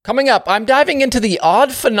Coming up, I'm diving into the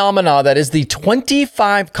odd phenomena that is the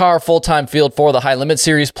 25-car full-time field for the High Limit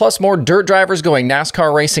Series, plus more dirt drivers going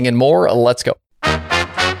NASCAR racing and more. Let's go.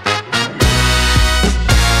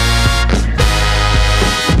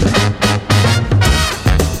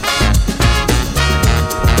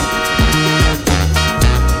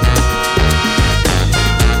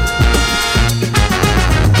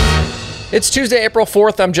 It's Tuesday, April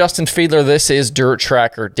 4th. I'm Justin Fiedler. This is Dirt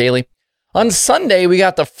Tracker Daily. On Sunday, we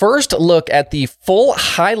got the first look at the full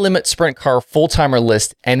High Limit Sprint Car full-timer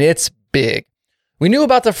list, and it's big. We knew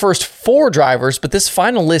about the first 4 drivers, but this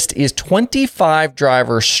final list is 25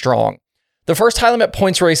 drivers strong. The first High Limit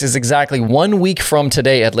points race is exactly 1 week from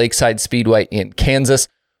today at Lakeside Speedway in Kansas.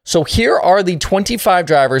 So here are the 25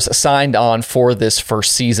 drivers signed on for this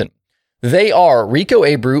first season. They are Rico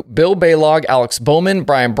Abreu, Bill Balog, Alex Bowman,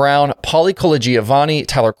 Brian Brown, Paulie Colagiovanni,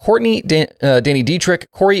 Tyler Courtney, Danny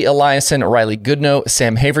Dietrich, Corey Eliason, Riley Goodnow,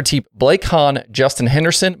 Sam Haverteep, Blake Hahn, Justin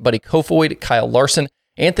Henderson, Buddy Kofoid, Kyle Larson,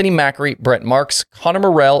 Anthony Macri, Brett Marks, Connor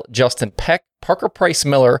Morrell, Justin Peck, Parker Price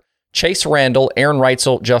Miller, Chase Randall, Aaron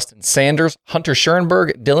Reitzel, Justin Sanders, Hunter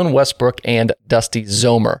Schoenberg, Dylan Westbrook, and Dusty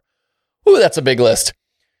Zomer. Ooh, that's a big list.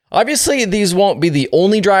 Obviously, these won't be the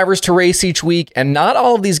only drivers to race each week, and not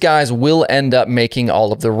all of these guys will end up making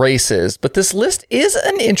all of the races, but this list is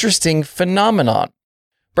an interesting phenomenon.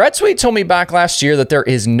 Brad Sweet told me back last year that there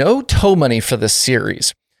is no tow money for this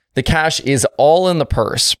series. The cash is all in the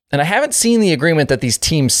purse, and I haven't seen the agreement that these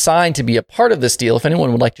teams signed to be a part of this deal. If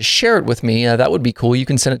anyone would like to share it with me, that would be cool. You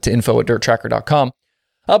can send it to info@dirttracker.com.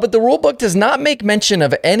 But the rulebook does not make mention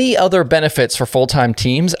of any other benefits for full-time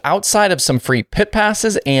teams outside of some free pit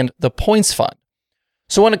passes and the points fund.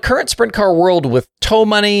 So in a current sprint car world with tow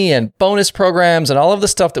money and bonus programs and all of the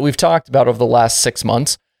stuff that we've talked about over the last 6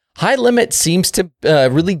 months, High Limit seems to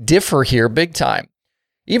really differ here big time.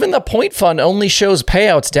 Even the point fund only shows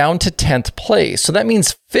payouts down to 10th place. So that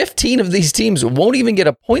means 15 of these teams won't even get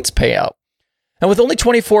a points payout. And with only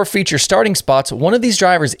 24 feature starting spots, one of these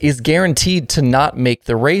drivers is guaranteed to not make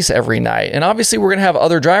the race every night. And obviously, we're going to have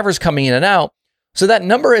other drivers coming in and out. So that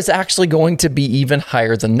number is actually going to be even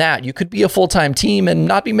higher than that. You could be a full-time team and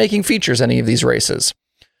not be making features any of these races.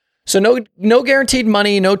 So no guaranteed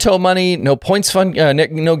money, no tow money, no points fund,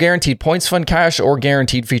 no guaranteed points fund cash or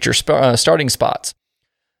guaranteed feature starting spots.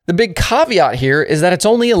 The big caveat here is that it's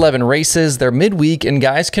only 11 races. They're midweek and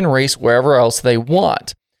guys can race wherever else they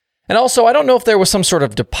want. And also, I don't know if there was some sort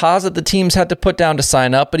of deposit the teams had to put down to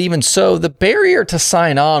sign up, but even so, the barrier to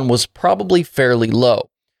sign on was probably fairly low.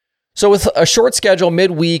 So with a short schedule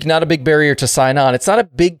midweek, not a big barrier to sign on, it's not a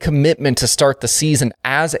big commitment to start the season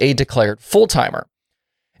as a declared full-timer.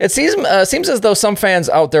 It seems as though some fans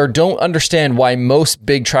out there don't understand why most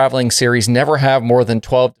big traveling series never have more than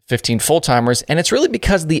 12 to 15 full-timers, and it's really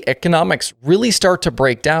because the economics really start to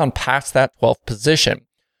break down past that 12th position.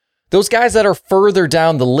 Those guys that are further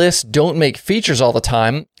down the list don't make features all the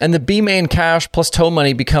time, and the B-main cash plus tow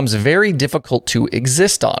money becomes very difficult to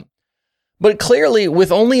exist on. But clearly,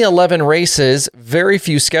 with only 11 races, very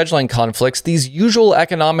few scheduling conflicts, these usual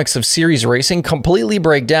economics of series racing completely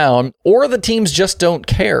break down, or the teams just don't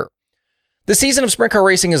care. The season of sprint car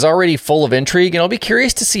racing is already full of intrigue, and I'll be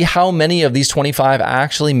curious to see how many of these 25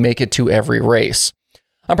 actually make it to every race.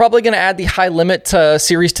 I'm probably going to add the High Limit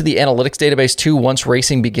series to the analytics database too once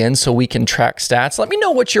racing begins so we can track stats. Let me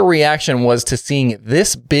know what your reaction was to seeing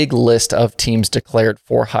this big list of teams declared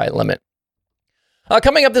for High Limit.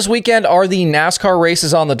 Coming up this weekend are the NASCAR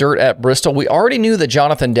races on the dirt at Bristol. We already knew that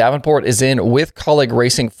Jonathan Davenport is in with Colleague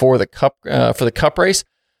Racing for the Cup race,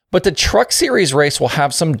 but the Truck Series race will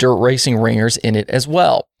have some dirt racing ringers in it as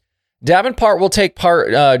well. Davenport will take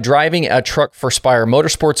part driving a truck for Spire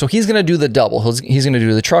Motorsports, so he's going to do the double. He's going to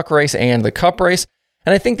do the truck race and the Cup race,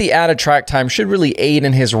 and I think the added track time should really aid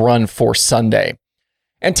in his run for Sunday.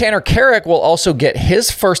 And Tanner Carrick will also get his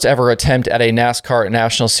first ever attempt at a NASCAR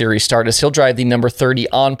National Series start as he'll drive the number 30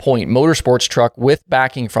 On Point Motorsports truck with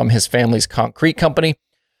backing from his family's concrete company.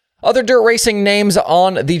 Other dirt racing names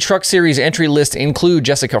on the Truck Series entry list include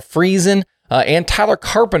Jessica Friesen, and Tyler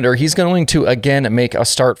Carpenter. He's going to again make a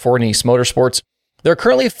start for Nice Motorsports. There are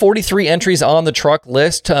currently 43 entries on the truck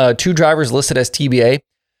list, 2 drivers listed as TBA,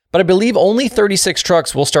 but I believe only 36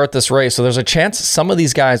 trucks will start this race, so there's a chance some of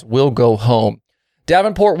these guys will go home.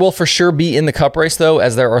 Davenport will for sure be in the Cup race, though,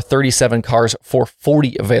 as there are 37 cars for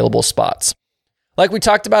 40 available spots. Like we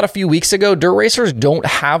talked about a few weeks ago, dirt racers don't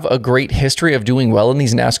have a great history of doing well in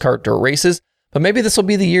these NASCAR dirt races, but maybe this will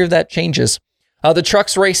be the year that changes. The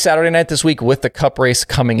trucks race Saturday night this week with the Cup race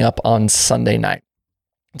coming up on Sunday night.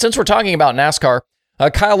 Since we're talking about NASCAR,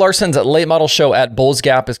 Kyle Larson's late model show at Bulls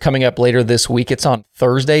Gap is coming up later this week. It's on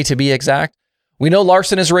Thursday to be exact. We know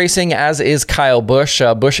Larson is racing, as is Kyle Busch.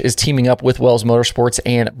 Busch is teaming up with Wells Motorsports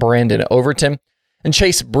and Brandon Overton. And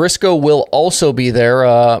Chase Briscoe will also be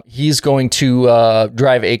there. He's going to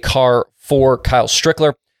drive a car for Kyle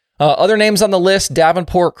Strickler. Other names on the list: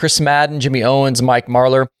 Davenport, Chris Madden, Jimmy Owens, Mike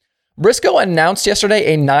Marlar. Briscoe announced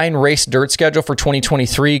yesterday a 9-race dirt schedule for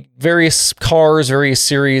 2023. Various cars, various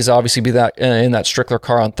series, obviously be that in that Strickler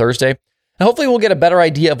car on Thursday. And hopefully we'll get a better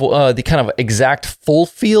idea of the kind of exact full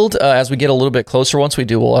field as we get a little bit closer. Once we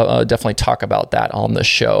do, we'll definitely talk about that on the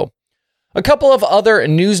show. A couple of other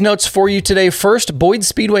news notes for you today. First, Boyd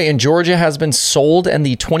Speedway in Georgia has been sold and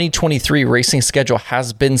the 2023 racing schedule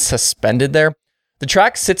has been suspended there. The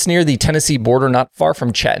track sits near the Tennessee border, not far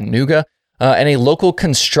from Chattanooga, and a local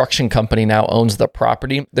construction company now owns the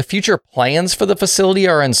property. The future plans for the facility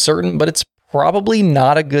are uncertain, but it's probably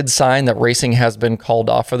not a good sign that racing has been called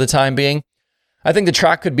off for the time being. I think the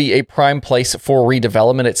track could be a prime place for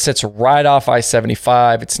redevelopment. It sits right off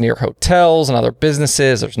I-75. It's near hotels and other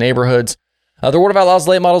businesses. There's neighborhoods. The World of Outlaws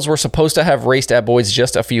late models were supposed to have raced at Boyd's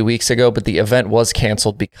just a few weeks ago, but the event was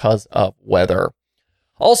canceled because of weather.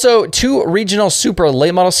 Also, 2 regional super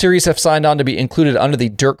late model series have signed on to be included under the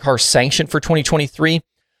Dirt Car sanction for 2023.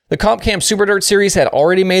 The Comp Cam Super Dirt series had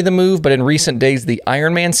already made the move, but in recent days, the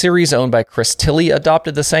Ironman series owned by Chris Tilley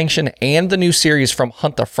adopted the sanction, and the new series from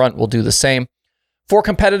Hunt the Front will do the same. For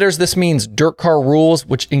competitors, this means Dirt Car rules,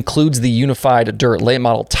 which includes the unified dirt late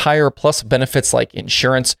model tire, plus benefits like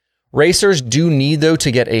insurance. Racers do need, though, to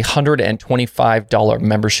get a $125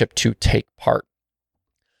 membership to take part.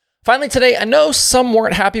 Finally today, I know some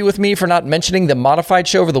weren't happy with me for not mentioning the modified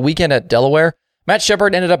show over the weekend at Delaware. Matt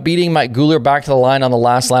Shepard ended up beating Mike Guler back to the line on the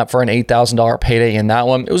last lap for an $8,000 payday in that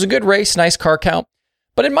one. It was a good race, nice car count.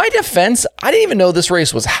 But in my defense, I didn't even know this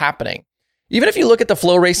race was happening. Even if you look at the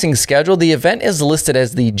Flow Racing schedule, the event is listed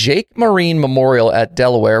as the Jake Marine Memorial at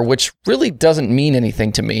Delaware, which really doesn't mean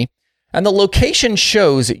anything to me. And the location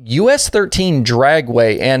shows US 13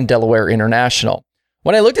 Dragway and Delaware International.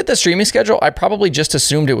 When I looked at the streaming schedule, I probably just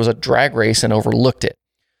assumed it was a drag race and overlooked it.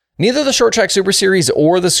 Neither the Short Track Super Series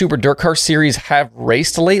or the Super Dirt Car Series have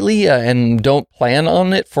raced lately and don't plan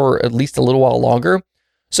on it for at least a little while longer.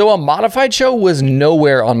 So a modified show was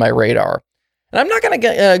nowhere on my radar. And I'm not going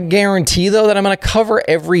to guarantee, though, that I'm going to cover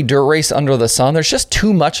every dirt race under the sun. There's just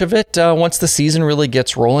too much of it once the season really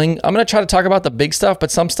gets rolling. I'm going to try to talk about the big stuff,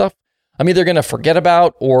 but some stuff I'm either going to forget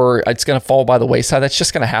about or it's going to fall by the wayside. That's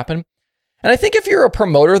just going to happen. And I think if you're a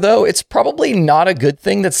promoter, though, it's probably not a good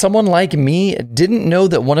thing that someone like me didn't know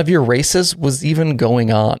that one of your races was even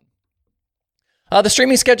going on. The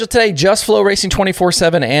streaming schedule today, just Flow Racing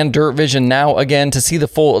 24/7 and Dirt Vision Now. Again, to see the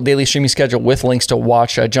full daily streaming schedule with links to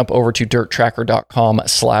watch, jump over to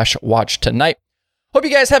dirttracker.com/watch tonight. Hope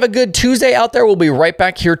you guys have a good Tuesday out there. We'll be right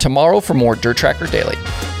back here tomorrow for more Dirt Tracker Daily.